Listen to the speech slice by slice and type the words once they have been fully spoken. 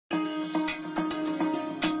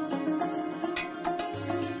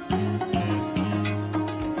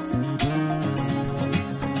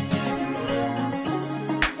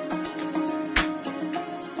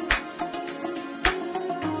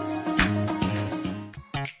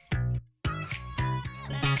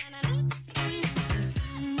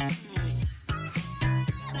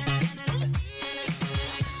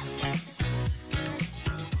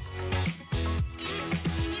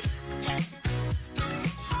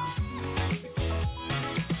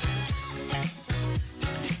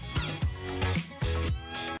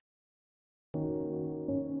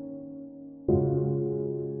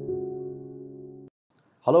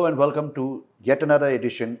Hello and welcome to yet another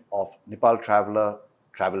edition of Nepal Traveler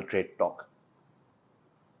Travel Trade Talk.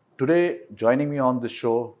 Today, joining me on the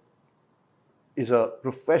show is a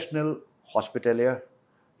professional hospitalier.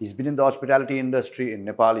 He's been in the hospitality industry in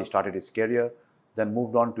Nepal. He started his career, then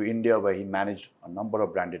moved on to India where he managed a number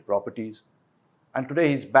of branded properties. And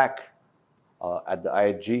today he's back at the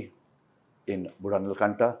IHG in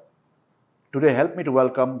Budhanilkantha. Today, help me to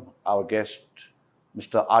welcome our guest,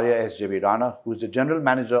 Mr. Arya SJB Rana, who is the general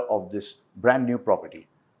manager of this brand new property.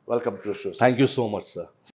 Welcome to the show, sir. Thank you so much, sir.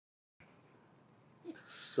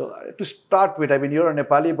 So, to start with, I mean, you're a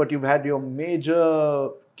Nepali, but you've had your major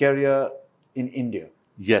career in India.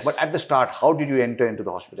 Yes. But at the start, how did you enter into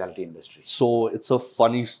the hospitality industry? So it's a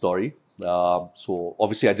funny story. So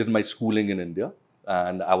obviously I did my schooling in India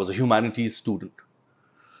and I was a humanities student.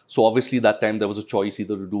 So obviously that time there was a choice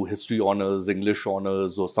either to do history honors, English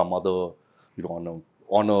honors or some other,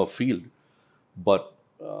 honor field. But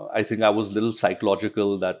I think I was a little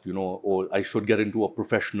psychological that, or I should get into a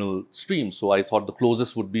professional stream. So I thought the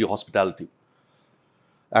closest would be hospitality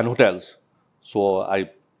and hotels. So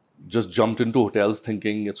I just jumped into hotels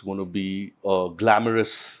thinking it's going to be a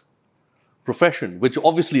glamorous profession, which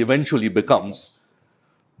obviously eventually becomes.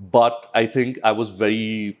 But I think I was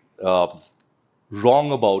very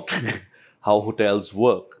wrong about how hotels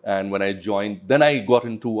work. And when I joined, then I got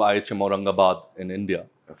into IHM Aurangabad in India.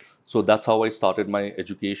 Okay. So that's how I started my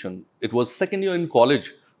education. It was second year in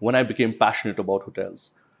college when I became passionate about hotels.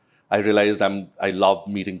 I realized I love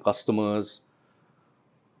meeting customers,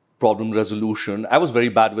 problem resolution. I was very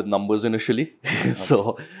bad with numbers initially.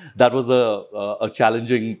 So that was a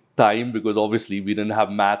challenging time because obviously we didn't have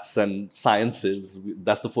maths and sciences.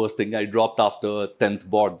 That's the first thing I dropped after 10th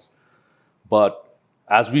boards. But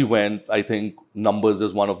as we went, I think numbers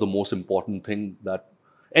is one of the most important thing that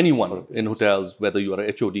anyone in hotels, whether you are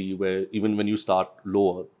a HOD, where even when you start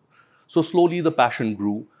lower. So slowly the passion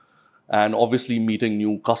grew, and obviously meeting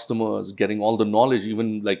new customers, getting all the knowledge,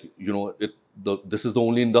 even like, this is the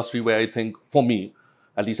only industry where I think, for me,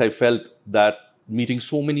 at least I felt that meeting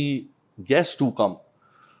so many guests who come,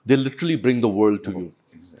 they literally bring the world to you.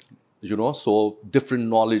 Exactly. So different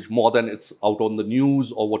knowledge, more than it's out on the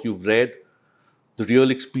news or what you've read. The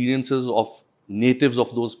real experiences of natives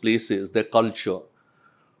of those places, their culture,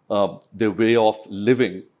 their way of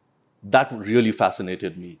living, that really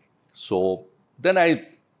fascinated me. So then I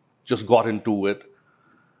just got into it.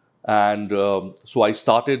 And so I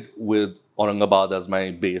started with Aurangabad as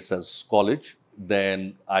my base as college.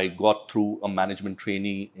 Then I got through a management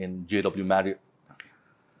trainee in JW Marriott. Okay.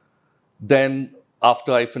 Then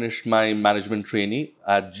after I finished my management trainee,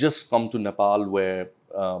 I had just come to Nepal where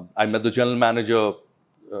I met the general manager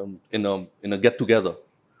in a get-together.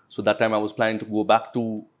 So that time I was planning to go back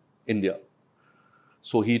to India.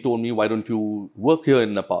 So he told me, why don't you work here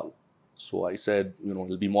in Nepal? So I said,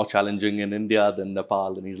 it'll be more challenging in India than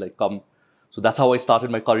Nepal. And he's like, come. So that's how I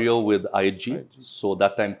started my career with IHG. So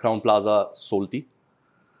that time, Crown Plaza, Solti.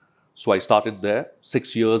 So I started there,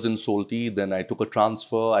 6 years in Solti. Then I took a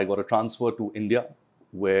transfer. I got a transfer to India,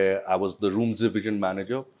 where I was the rooms division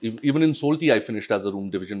manager. Even in Solti, I finished as a room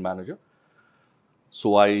division manager.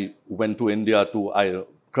 So I went to India to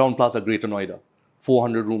Crown Plaza, Greater Noida,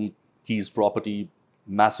 400 room keys property,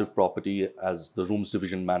 massive property as the rooms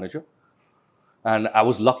division manager. And I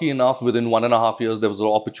was lucky enough, within 1.5 years, there was an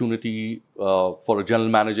opportunity for a general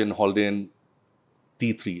manager in Holiday Inn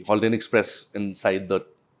T3, Holiday Inn Express inside the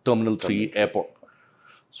Terminal 3 airport.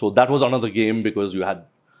 So that was another game because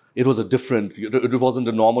it was it wasn't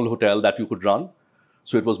a normal hotel that you could run.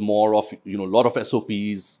 So it was more of, a lot of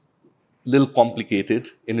SOPs, little complicated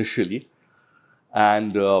initially.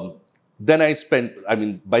 And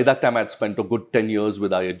then by that time I had spent a good 10 years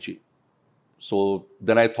with IHG. So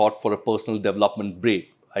then I thought for a personal development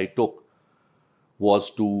break I took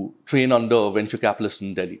was to train under a venture capitalist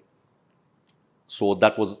in Delhi. So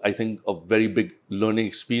that was, I think, a very big learning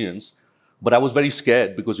experience. But I was very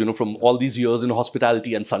scared because, from all these years in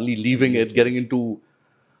hospitality and suddenly leaving it, getting into,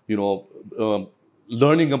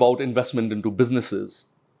 learning about investment into businesses.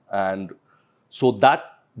 And so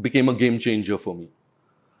that became a game changer for me.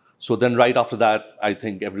 So then right after that, I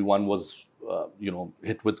think everyone was,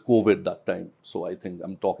 hit with COVID that time. So I think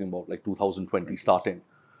I'm talking about like 2020 starting.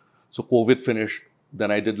 So COVID finished.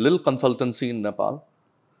 Then I did little consultancy in Nepal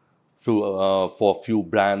for a few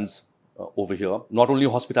brands over here. Not only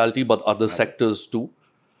hospitality, but other sectors too.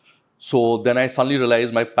 So then I suddenly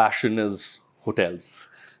realized my passion is hotels.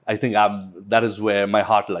 I think that is where my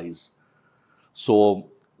heart lies. So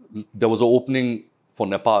there was an opening for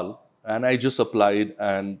Nepal and I just applied,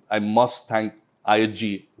 and I must thank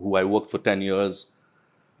IHG, who I worked for 10 years.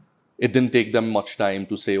 it didn't take them much time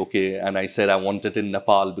to say, okay, and I said I want it in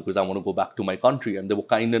Nepal because I want to go back to my country. And they were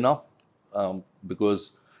kind enough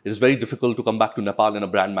because it is very difficult to come back to Nepal in a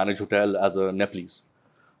brand managed hotel as a Nepalese.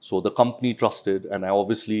 So the company trusted, and I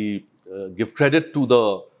obviously give credit to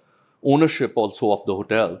the ownership also of the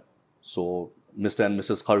hotel. So Mr. and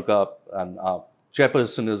Mrs. Kharka, and our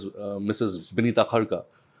chairperson is Mrs. Binita Kharka.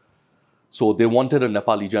 So they wanted a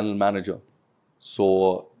Nepali general manager.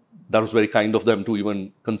 So that was very kind of them to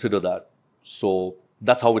even consider that. So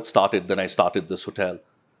that's how it started. Then I started this hotel.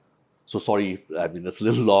 So sorry, I mean, it's a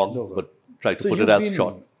little long, but try to put it as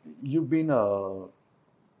short. You've been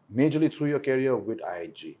majorly through your career with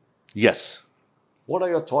IHG. Yes. What are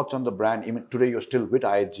your thoughts on the brand? Even today, you're still with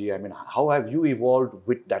IHG. I mean, how have you evolved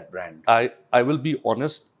with that brand? I will be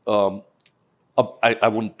honest. I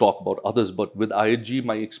won't talk about others, but with IHG,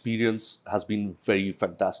 my experience has been very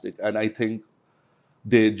fantastic. And I think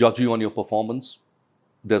they judge you on your performance.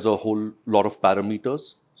 There's a whole lot of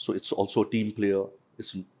parameters. So it's also a team player.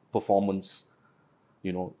 It's performance,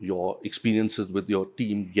 you know, your experiences with your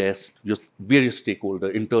team, guests, your various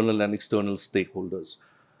stakeholders, internal and external stakeholders.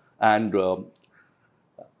 And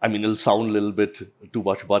I mean, it'll sound a little bit too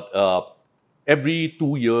much, but every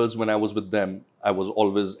 2 years when I was with them, I was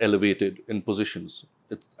always elevated in positions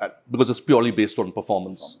because it's purely based on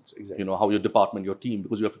performance. Exactly. You know, how your department, your team,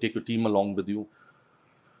 because you have to take your team along with you.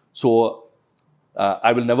 So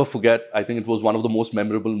I will never forget, I think it was one of the most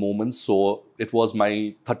memorable moments. So it was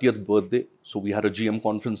my 30th birthday. So we had a GM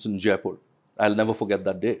conference in Jaipur. I'll never forget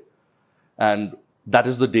that day. And that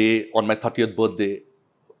is the day on my 30th birthday,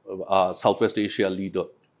 Southwest Asia leader,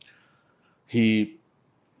 he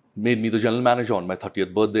made me the general manager on my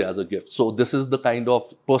 30th birthday as a gift. So this is the kind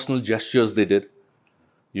of personal gestures they did,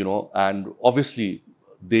 you know, and obviously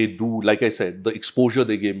they do, like I said, the exposure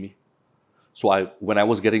they gave me. So when I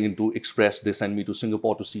was getting into Express, they sent me to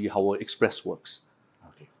Singapore to see how Express works,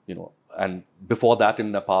 okay. You know, and before that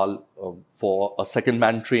in Nepal, for a second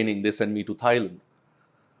man training, they sent me to Thailand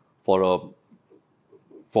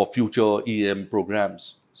for future EM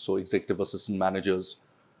programs. So executive assistant managers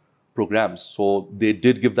programs. So they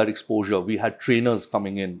did give that exposure. We had trainers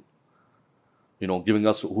coming in, you know, giving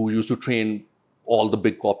us, who used to train all the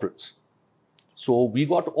big corporates. So we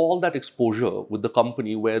got all that exposure with the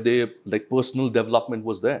company where they, like, personal development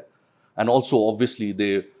was there. And also, obviously,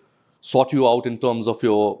 they sort you out in terms of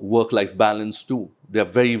your work-life balance too. They're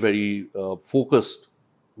very, very focused,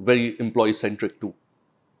 very employee-centric too.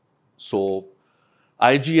 So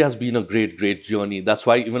IG has been a great, great journey. That's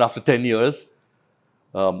why even after 10 years,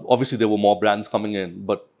 obviously there were more brands coming in,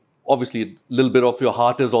 but obviously a little bit of your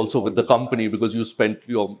heart is also with the company because you spent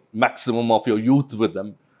your maximum of your youth with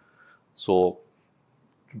them. So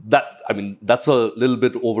that, I mean, that's a little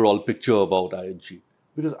bit overall picture about IHG.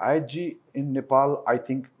 Because IHG in Nepal, I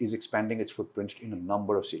think, is expanding its footprint in a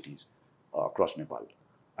number of cities across Nepal.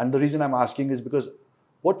 And the reason I'm asking is because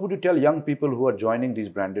what would you tell young people who are joining these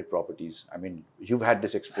branded properties? I mean, you've had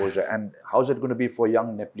this exposure, and how's it going to be for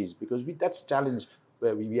young Nepalese? Because that's a challenge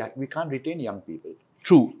where we can't retain young people.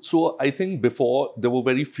 True. So I think before there were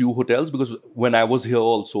very few hotels, because when I was here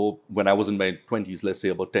also, when I was in my 20s, let's say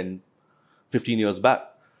about 10, 15 years back,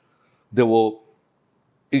 there were,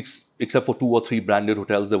 except for 2 or 3 branded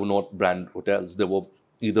hotels, there were not brand hotels. There were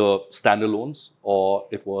either standalones or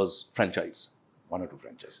it was franchise. 1 or 2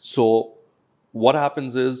 franchises. So what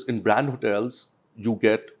happens is in brand hotels, you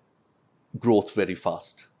get growth very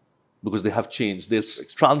fast because they have changed. They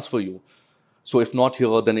transfer you. So if not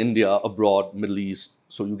here, then India, abroad, Middle East.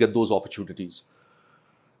 So you get those opportunities.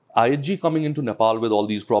 IHG coming into Nepal with all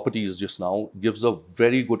these properties just now gives a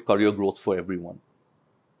very good career growth for everyone.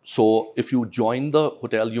 So if you join the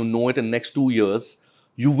hotel, you know it in the next 2 years,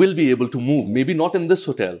 you will be able to move. Maybe not in this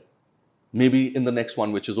hotel, maybe in the next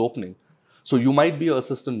one which is opening. So you might be an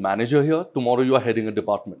assistant manager here. Tomorrow you are heading a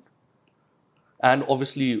department. And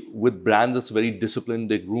obviously with brands, it's very disciplined.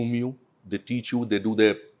 They groom you, they teach you, they do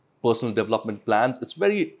their personal development plans. It's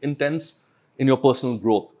very intense in your personal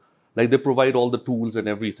growth. Like they provide all the tools and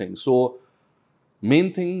everything. So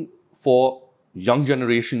main thing for young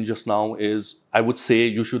generation just now is, I would say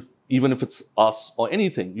you should, even if it's us or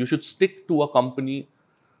anything, you should stick to a company,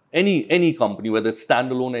 any company, whether it's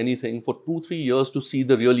standalone, anything, for 2-3 years to see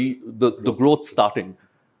the growth starting.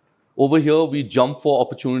 Over here, we jump for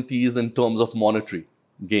opportunities in terms of monetary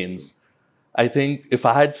gains. I think if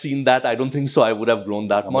I had seen that, I don't think so I would have grown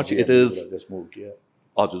that much. It is just moved, yeah.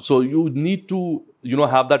 So you need to,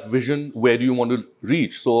 have that vision. Where do you want to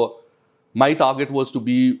reach? So my target was to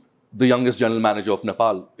be the youngest general manager of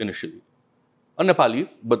Nepal initially. A Nepali,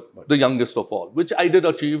 but the youngest of all, which I did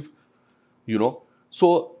achieve,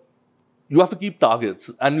 So you have to keep targets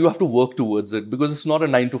and you have to work towards it, because it's not a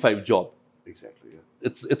 9 to 5 job. Exactly. Yeah.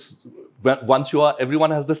 It's once you are,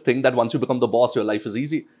 everyone has this thing that once you become the boss, your life is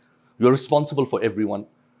easy. You're responsible for everyone,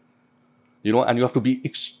 and you have to be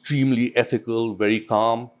extremely ethical, very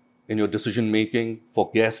calm in your decision making for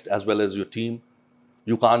guests as well as your team.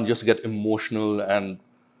 You can't just get emotional and,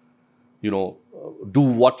 do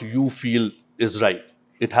what you feel is right.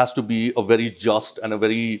 It has to be a very just and a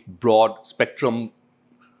very broad spectrum.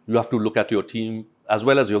 You have to look at your team as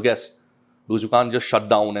well as your guests, because you can't just shut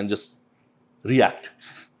down and just react.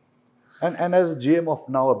 And as GM of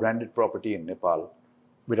now a branded property in Nepal,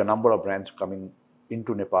 with a number of brands coming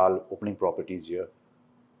into Nepal, opening properties here,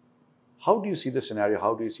 how do you see the scenario?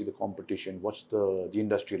 How do you see the competition? What's the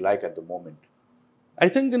industry like at the moment? I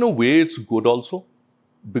think in a way it's good also,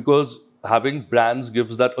 because having brands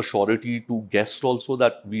gives that assurity to guests also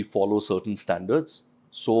that we follow certain standards.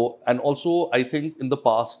 So, and also I think in the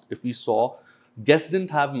past, if we saw, guests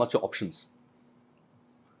didn't have much options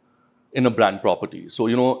in a brand property.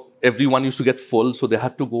 So, everyone used to get full, so they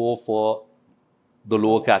had to go for the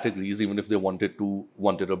lower categories, even if they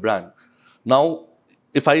wanted a brand. Now,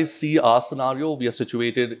 if I see our scenario, we are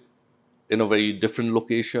situated in a very different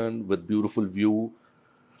location with beautiful view.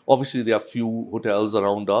 Obviously, there are few hotels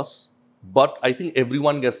around us, but I think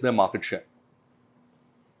everyone gets their market share.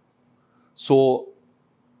 So,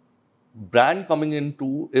 brand coming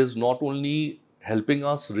into is not only helping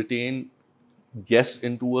us retain guests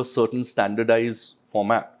into a certain standardized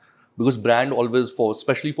format, because brand always,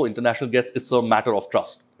 especially for international guests, it's a matter of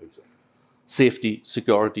trust, safety,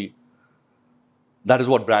 security. That is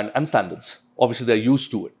what brand and standards. Obviously, they're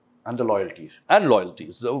used to it. And the loyalties. And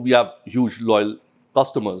loyalties. So we have huge loyal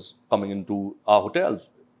customers coming into our hotels.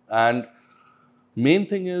 And main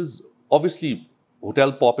thing is, obviously,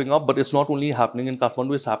 hotel popping up, but it's not only happening in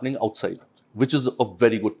Kathmandu, it's happening outside, which is a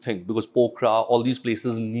very good thing, because Pokhara, all these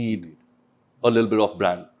places need a little bit of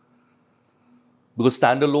brand. Because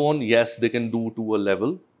standalone, yes, they can do to a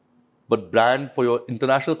level, but brand for your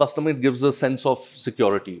international customer, it gives a sense of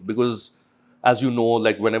security. Because as you know,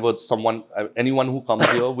 like whenever anyone who comes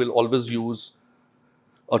here will always use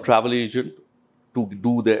a travel agent to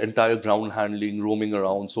do their entire ground handling, roaming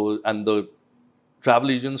around. So, and the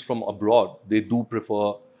travel agents from abroad, they do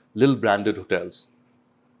prefer little branded hotels.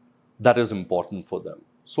 That is important for them.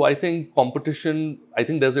 So I think competition, I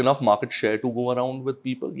think there's enough market share to go around with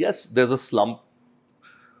people. Yes, there's a slump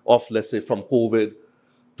of, let's say, from COVID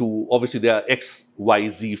to, obviously there are X, Y,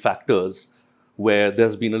 Z factors where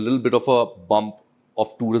there's been a little bit of a bump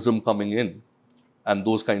of tourism coming in and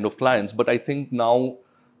those kind of clients. But I think now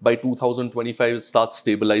by 2025, it starts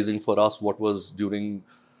stabilizing for us what was during,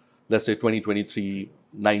 let's say, 2023,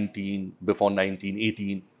 19, before 19,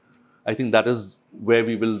 18. I think that is where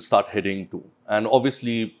we will start heading to. And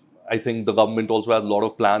obviously, I think the government also has a lot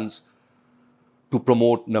of plans to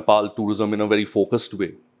promote Nepal tourism in a very focused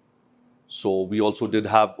way. So we also did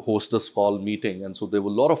have hostess call meeting. And so there were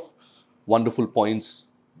a lot of wonderful points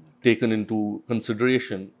taken into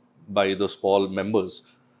consideration by the SCOL members,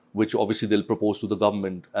 which obviously they'll propose to the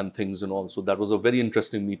government and things and all. So that was a very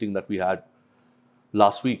interesting meeting that we had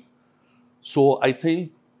last week. So I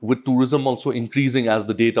think with tourism also increasing as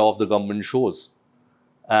the data of the government shows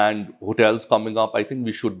and hotels coming up, I think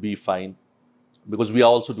we should be fine, because we are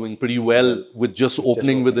also doing pretty well with just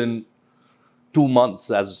opening within 2 months,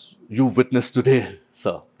 as you witnessed today,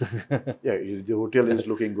 sir. Yeah, the hotel is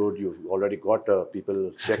looking good. You've already got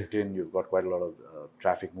people checked in. You've got quite a lot of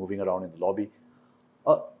traffic moving around in the lobby.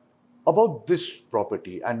 About this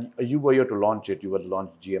property, and you were here to launch it. You were the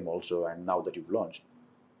launch GM also, and now that you've launched,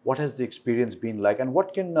 what has the experience been like, and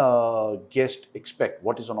what can guests expect?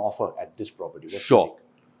 What is on offer at this property? What's sure.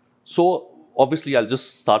 So obviously, I'll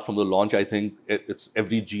just start from the launch. I think it's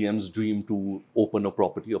every GM's dream to open a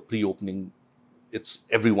property, a pre-opening. It's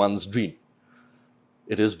everyone's dream.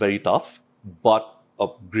 It is very tough, but a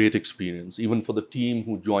great experience. Even for the team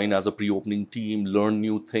who join as a pre-opening team, learn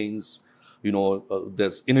new things.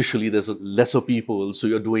 There's lesser people, so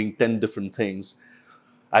you're doing 10 different things.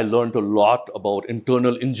 I learned a lot about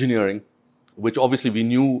internal engineering, which obviously we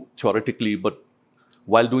knew theoretically, but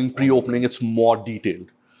while doing pre-opening, it's more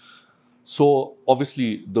detailed. So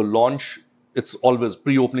obviously the launch, it's always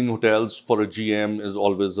pre-opening hotels for a GM is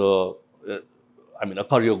always a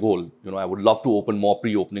career goal. I would love to open more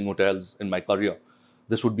pre-opening hotels in my career.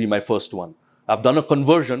 This would be my first one. I've done a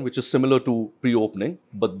conversion, which is similar to pre-opening,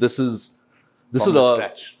 but this is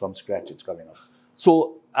from scratch it's coming up.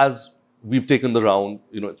 So as we've taken the round,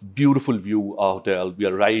 it's beautiful view, our hotel. We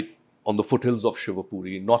are right on the foothills of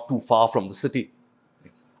Shivapuri, not too far from the city.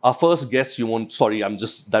 Our first guest, I'm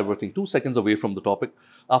just diverting 2 seconds away from the topic.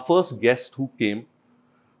 Our first guests who came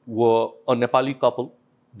were a Nepali couple.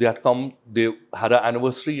 They had come, they had an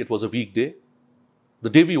anniversary, it was a weekday. The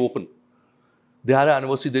day we opened, they had an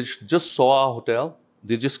anniversary, they just saw our hotel,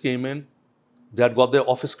 they just came in, they had got their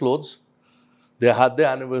office clothes, they had their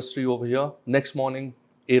anniversary over here. Next morning,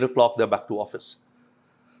 8 o'clock, they're back to office.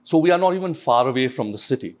 So we are not even far away from the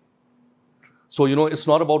city. So, you know, it's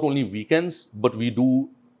not about only weekends, but we do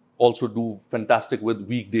also do fantastic with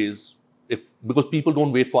weekdays. Because people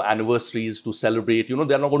don't wait for anniversaries to celebrate. You know,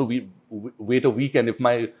 they're not going to wait a weekend. If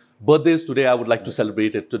my birthday is today, I would like to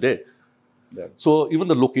celebrate it today. Yeah. So even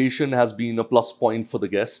the location has been a plus point for the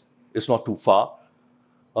guest. It's not too far.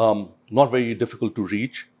 Not very difficult to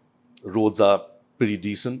reach. Roads are pretty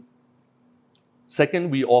decent.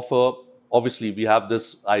 Second, we offer, obviously, we have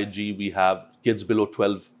this IG, we have kids below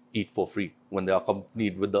 12 eat for free when they are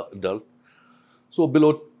accompanied with the adult. So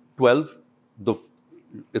below 12,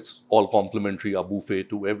 it's all complimentary, a buffet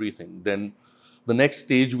to everything. Then the next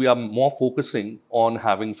stage, we are more focusing on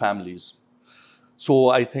having families. So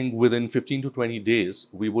I think within 15 to 20 days,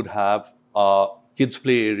 we would have a kids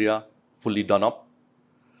play area fully done up.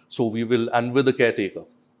 So we will, and with a caretaker.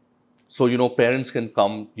 So, you know, parents can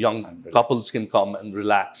come, young couples can come and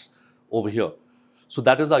relax over here. So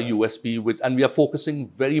that is our USP, and we are focusing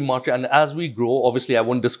very much. And as we grow, obviously I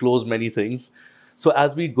won't disclose many things. So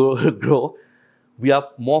as we grow, we are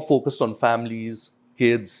more focused on families,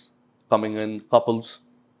 kids coming in, couples,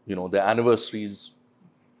 you know, their anniversaries,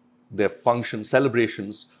 their functions,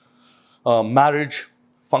 celebrations, marriage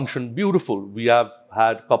function, beautiful. We have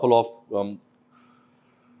had a couple of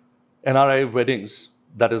NRI weddings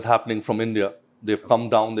that is happening from India. They've come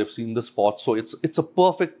down, they've seen the spot. So it's a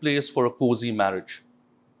perfect place for a cozy marriage.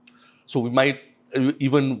 So we might,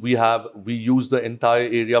 we use the entire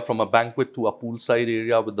area from a banquet to a poolside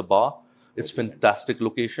area with the bar. It's fantastic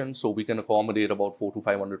location, so we can accommodate about 400 to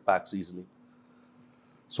 500 packs easily.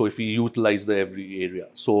 So if we utilize every area.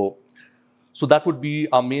 So that would be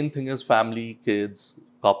our main thing is family, kids,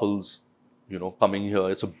 couples, you know, coming here.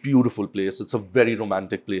 It's a beautiful place. It's a very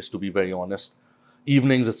romantic place, to be very honest.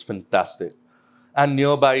 Evenings, it's fantastic. And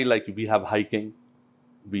nearby, like we have hiking.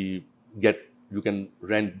 You can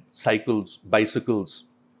rent bicycles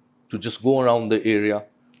to just go around the area.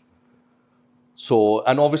 So,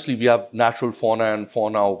 and obviously we have natural fauna and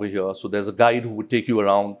fauna over here. So there's a guide who would take you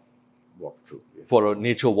around for a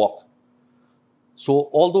nature walk. So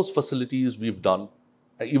all those facilities we've done.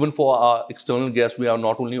 Even for our external guests, we are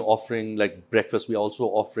not only offering like breakfast, we are also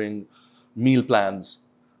offering meal plans.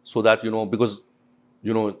 So that, you know, because,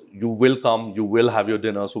 you know, you will come, you will have your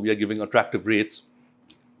dinner. So we are giving attractive rates,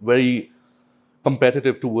 very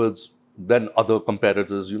competitive towards than other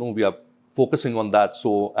competitors. You know, we are focusing on that.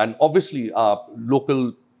 So, and obviously our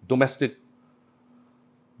local domestic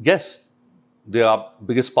guests, they are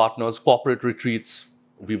biggest partners, corporate retreats.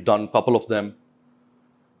 We've done a couple of them.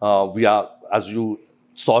 We are, as you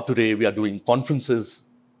saw today, we are doing conferences.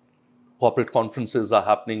 Corporate conferences are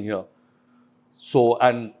happening here. So,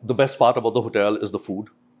 and the best part about the hotel is the food.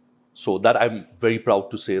 So that I'm very proud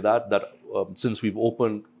to say that since we've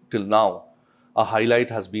opened till now, a highlight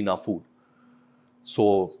has been our food.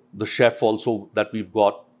 So the chef also that we've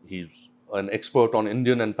got, he's an expert on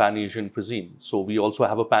Indian and Pan-Asian cuisine. So we also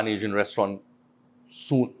have a Pan-Asian restaurant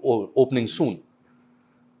soon, opening soon.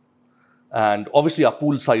 And obviously our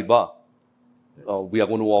poolside bar. We are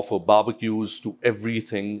going to offer barbecues to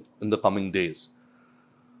everything in the coming days.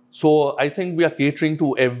 So I think we are catering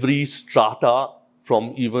to every strata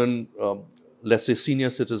from even, let's say,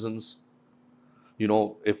 senior citizens. You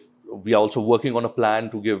know, if we are also working on a plan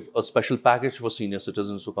to give a special package for senior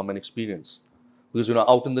citizens to come and experience. Because, you know,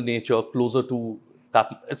 out in the nature, closer to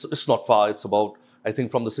it's not far. It's about, I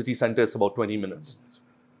think from the city center, it's about 20 minutes.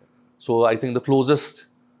 So I think the closest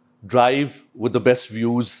drive with the best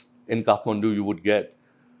views in Kathmandu you would get.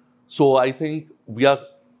 So I think we are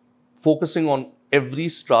focusing on every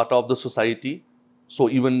strata of the society. So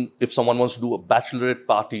even if someone wants to do a bachelorette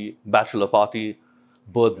party, bachelor party,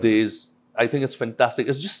 birthdays, I think it's fantastic.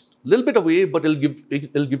 It's just a little bit away, but it'll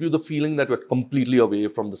give you the feeling that you're completely away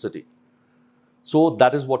from the city. So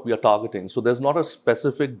that is what we are targeting. So there's not a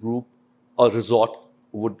specific group or resort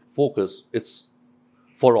would focus. It's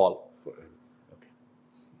for all. Okay.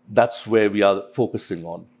 That's where we are focusing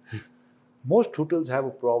on. Most hotels have a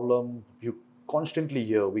problem. You constantly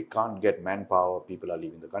hear we can't get manpower, people are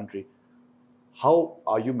leaving the country. How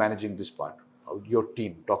are you managing this part? Your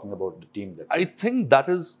team, talking about the team. I think that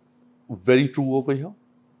is very true over here.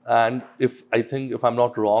 And if I'm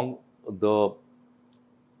not wrong, the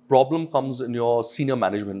problem comes in your senior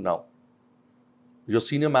management now. Your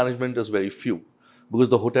senior management is very few because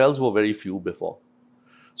the hotels were very few before.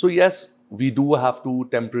 So yes, we do have to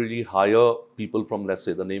temporarily hire people from, let's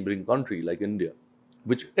say, the neighboring country like India,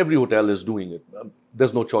 which every hotel is doing it.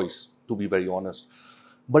 There's no choice, to be very honest.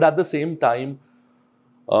 But at the same time,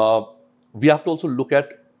 we have to also look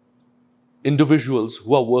at individuals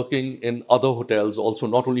who are working in other hotels, also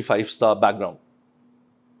not only five-star background,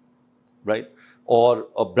 right? Or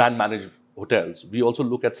brand managed hotels. We also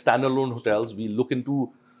look at standalone hotels. We look into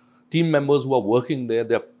team members who are working there.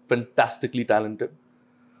 They're fantastically talented.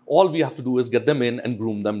 All we have to do is get them in and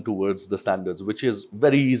groom them towards the standards, which is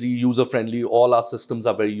very easy, user-friendly. All our systems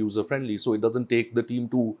are very user-friendly, so it doesn't take the team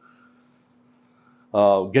to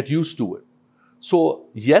get used to it. So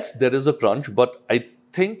yes, there is a crunch, but I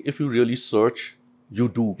think if you really search, you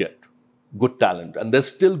do get good talent. And there's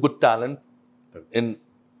still good talent in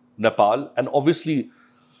Nepal. And obviously,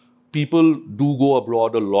 people do go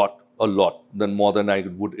abroad a lot, more than I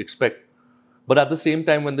would expect. But at the same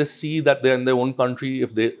time, when they see that they're in their own country,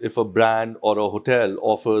 if a brand or a hotel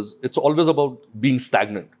offers, it's always about being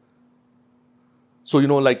stagnant. So,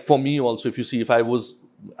 like for me also, if you see, if I was,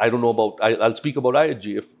 I don't know about, I'll speak about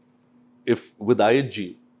IHG. If with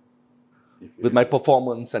IHG, with my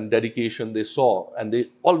performance and dedication they saw, and they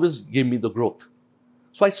always gave me the growth.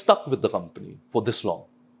 So I stuck with the company for this long.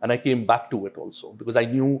 And I came back to it also because I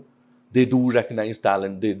knew they do recognize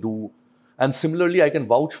talent, they do. And similarly, I can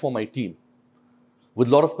vouch for my team with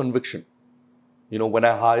a lot of conviction. When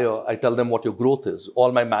I hire, I tell them what your growth is.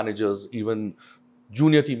 All my managers, even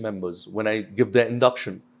junior team members, when I give their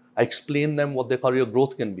induction, I explain them what their career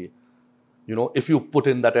growth can be. If you put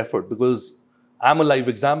in that effort, because I'm a live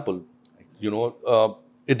example.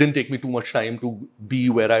 It didn't take me too much time to be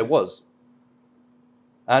where I was.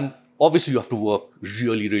 And obviously, you have to work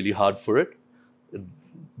really, really hard for it.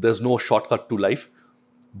 There's no shortcut to life.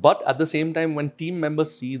 But at the same time, when team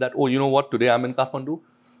members see that, oh, you know what, today I'm in Kathmandu,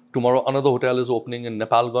 tomorrow another hotel is opening in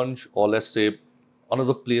Nepalganj, or let's say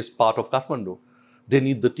another place, part of Kathmandu, they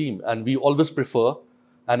need the team. And we always prefer,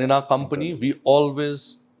 and in our company, we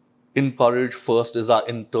always encourage first is our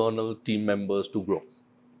internal team members to grow.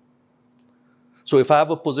 So if I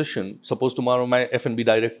have a position, suppose tomorrow my F&B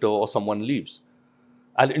director or someone leaves,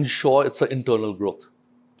 I'll ensure it's an internal growth.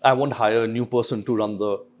 I won't hire a new person to run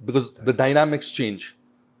because the dynamics change.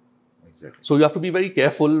 Exactly. So you have to be very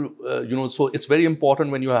careful, so it's very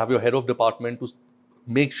important when you have your head of department to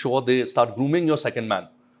make sure they start grooming your second man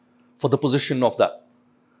for the position of that.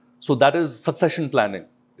 So that is succession planning.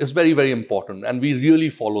 It's very, very important. And we really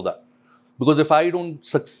follow that. Because if I don't,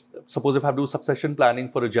 suppose if I do succession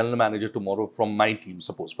planning for a general manager tomorrow from my team,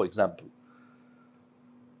 suppose, for example,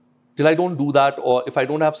 till I don't do that, or if I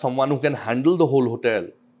don't have someone who can handle the whole hotel,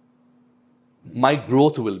 my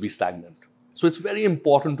growth will be stagnant. So it's very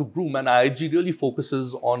important to groom, and IHG really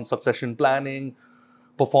focuses on succession planning,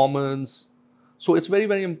 performance. So it's very,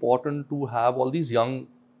 very important to have all these young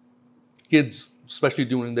kids, especially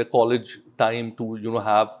during their college time, to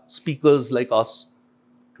have speakers like us,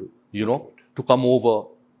 to come over,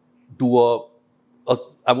 do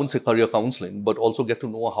I wouldn't say career counseling, but also get to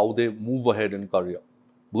know how they move ahead in career.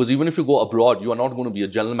 Because even if you go abroad, you are not going to be a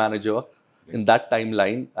general manager in that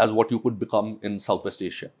timeline as what you could become in Southwest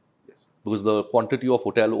Asia. Yes. Because the quantity of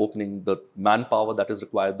hotel opening, the manpower that is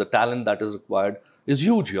required, the talent that is required is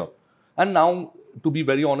huge here. And now, to be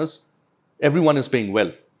very honest, everyone is paying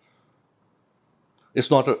well. It's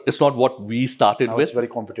not what we started now with. It's very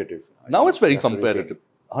competitive. Now it's very competitive.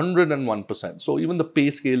 101%. So even the pay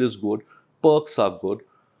scale is good, perks are good,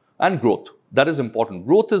 and growth. That is important.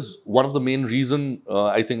 Growth is one of the main reasons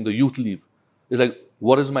I think the youth leave. It's like,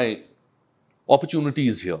 what is my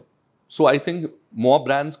opportunities here? So I think more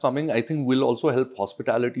brands coming, I think will also help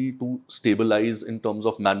hospitality to stabilize in terms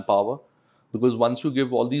of manpower. Because once you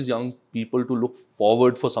give all these young people to look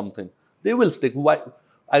forward for something, they will stick. Why?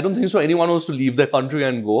 I don't think so anyone wants to leave their country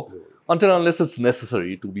and go until unless it's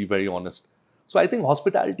necessary, to be very honest. So I think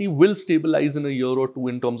hospitality will stabilize in a year or two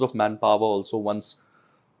in terms of manpower also once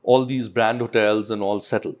all these brand hotels and all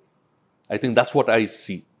settle. I think that's what I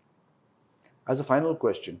see. As a final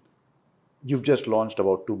question, you've just launched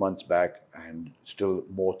about 2 months back and still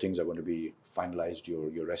more things are going to be finalized,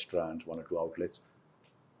 your restaurants, 1 or 2 outlets.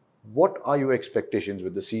 What are your expectations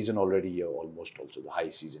with the season already here, almost also the high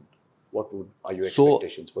season? What are your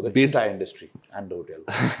expectations for the entire industry and the hotel?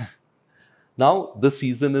 Now, the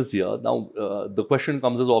season is here. Now, the question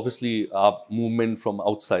comes is obviously our movement from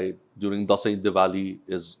outside during Dasai Diwali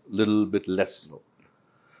is a little bit less.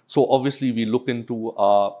 So, obviously, we look into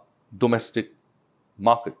our domestic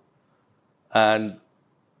market. And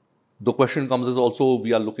the question comes is also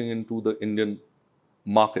we are looking into the Indian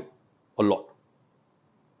market a lot.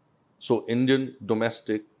 So, Indian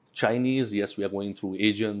domestic Chinese, yes, we are going through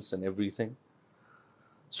agents and everything.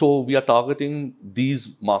 So we are targeting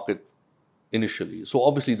these market initially. So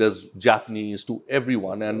obviously there's Japanese to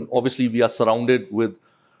everyone, and obviously we are surrounded with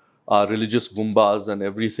religious gumbas and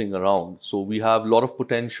everything around. So we have a lot of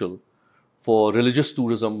potential for religious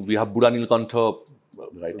tourism. We have Budhanilkantha,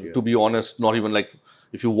 Right here. to be honest, not even like,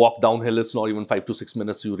 if you walk downhill, it's not even 5 to 6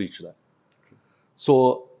 minutes you reach there.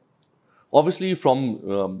 So obviously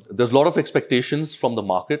there's a lot of expectations from the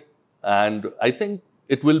market, and I think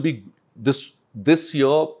it will be, this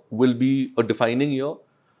year will be a defining year.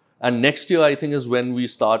 And next year, I think, is when we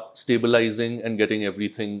start stabilizing and getting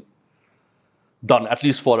everything done, at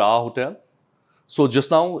least for our hotel. So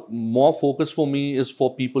just now, more focus for me is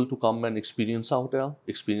for people to come and experience our hotel,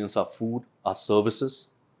 experience our food, our services.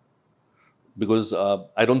 Because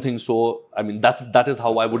I don't think so. I mean, that is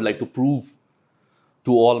how I would like to prove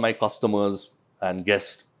to all my customers and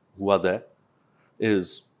guests who are there,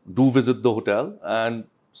 is do visit the hotel. And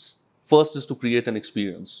first is to create an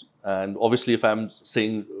experience. And obviously, if I'm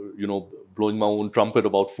saying, blowing my own trumpet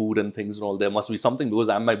about food and things and all, there must be something, because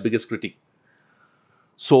I'm my biggest critic.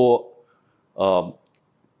 So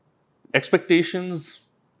expectations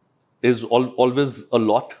is always a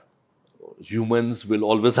lot. Humans will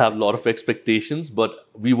always have a lot of expectations, but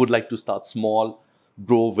we would like to start small,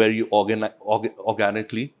 grow very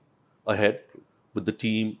organically ahead with the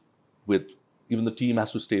team. Even the team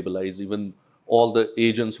has to stabilize. Even all the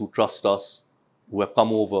agents who trust us, who have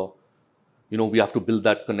come over, we have to build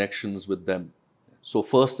that connections with them. So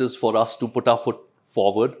first is for us to put our foot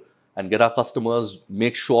forward and get our customers,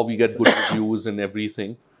 make sure we get good reviews and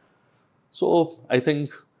everything. So I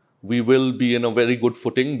think we will be in a very good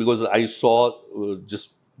footing, because I saw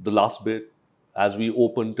just the last bit, as we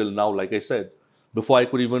opened till now, like I said, before I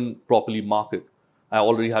could even properly market, I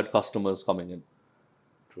already had customers coming in.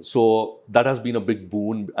 True. So that has been a big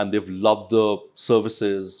boon, and they've loved the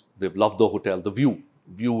services, they've loved the hotel, the view.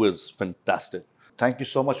 View is fantastic. Thank you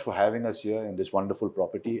so much for having us here in this wonderful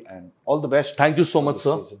property, and all the best. Thank you so much,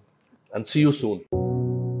 sir. And see you soon.